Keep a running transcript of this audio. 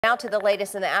Now to the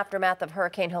latest in the aftermath of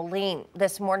Hurricane Helene.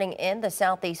 This morning in the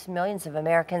southeast, millions of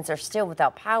Americans are still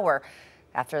without power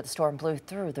after the storm blew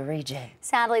through the region.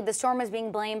 Sadly, the storm is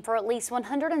being blamed for at least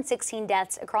 116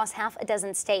 deaths across half a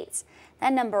dozen states.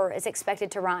 That number is expected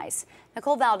to rise.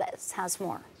 Nicole Valdez has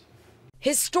more.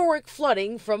 Historic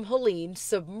flooding from Helene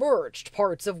submerged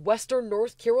parts of western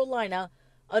North Carolina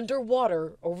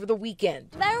underwater over the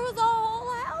weekend. There was a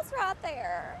whole house right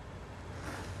there.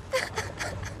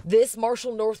 This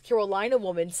Marshall, North Carolina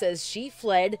woman says she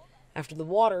fled after the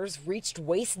waters reached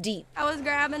waist deep. I was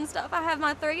grabbing stuff. I have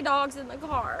my 3 dogs in the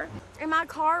car, and my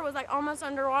car was like almost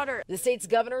underwater. The state's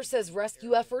governor says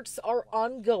rescue efforts are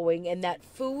ongoing and that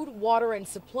food, water, and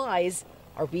supplies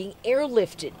are being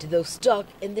airlifted to those stuck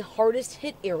in the hardest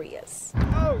hit areas.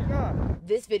 Oh, God.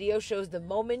 This video shows the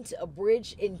moment a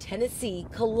bridge in Tennessee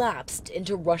collapsed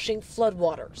into rushing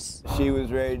floodwaters. She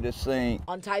was ready to sink.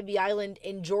 On Tybee Island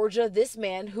in Georgia, this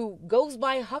man who goes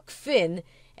by Huck Finn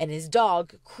and his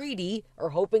dog Creedy are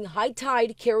hoping high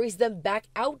tide carries them back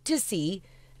out to sea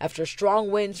after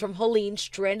strong winds from Helene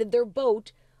stranded their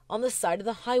boat on the side of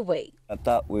the highway. I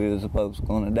thought we was supposed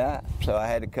to die, so I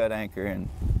had to cut anchor and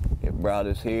it brought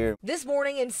us here. This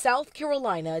morning in South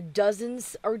Carolina,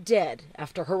 dozens are dead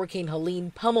after Hurricane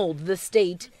Helene pummeled the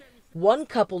state. One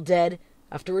couple dead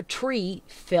after a tree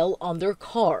fell on their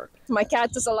car. My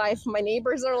cat is alive, my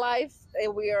neighbors are alive,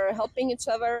 we are helping each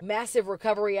other. Massive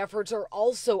recovery efforts are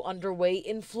also underway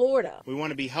in Florida. We want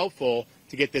to be helpful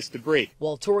to get this debris.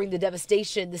 While touring the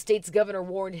devastation, the state's governor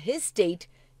warned his state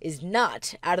is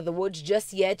not out of the woods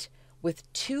just yet,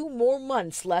 with 2 more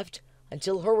months left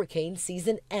until hurricane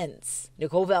season ends.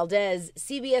 Nicole Valdez,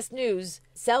 CBS News,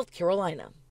 South Carolina.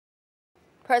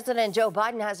 President Joe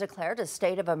Biden has declared a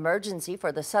state of emergency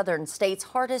for the southern states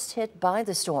hardest hit by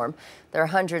the storm. There are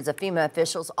hundreds of FEMA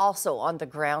officials also on the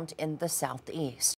ground in the southeast.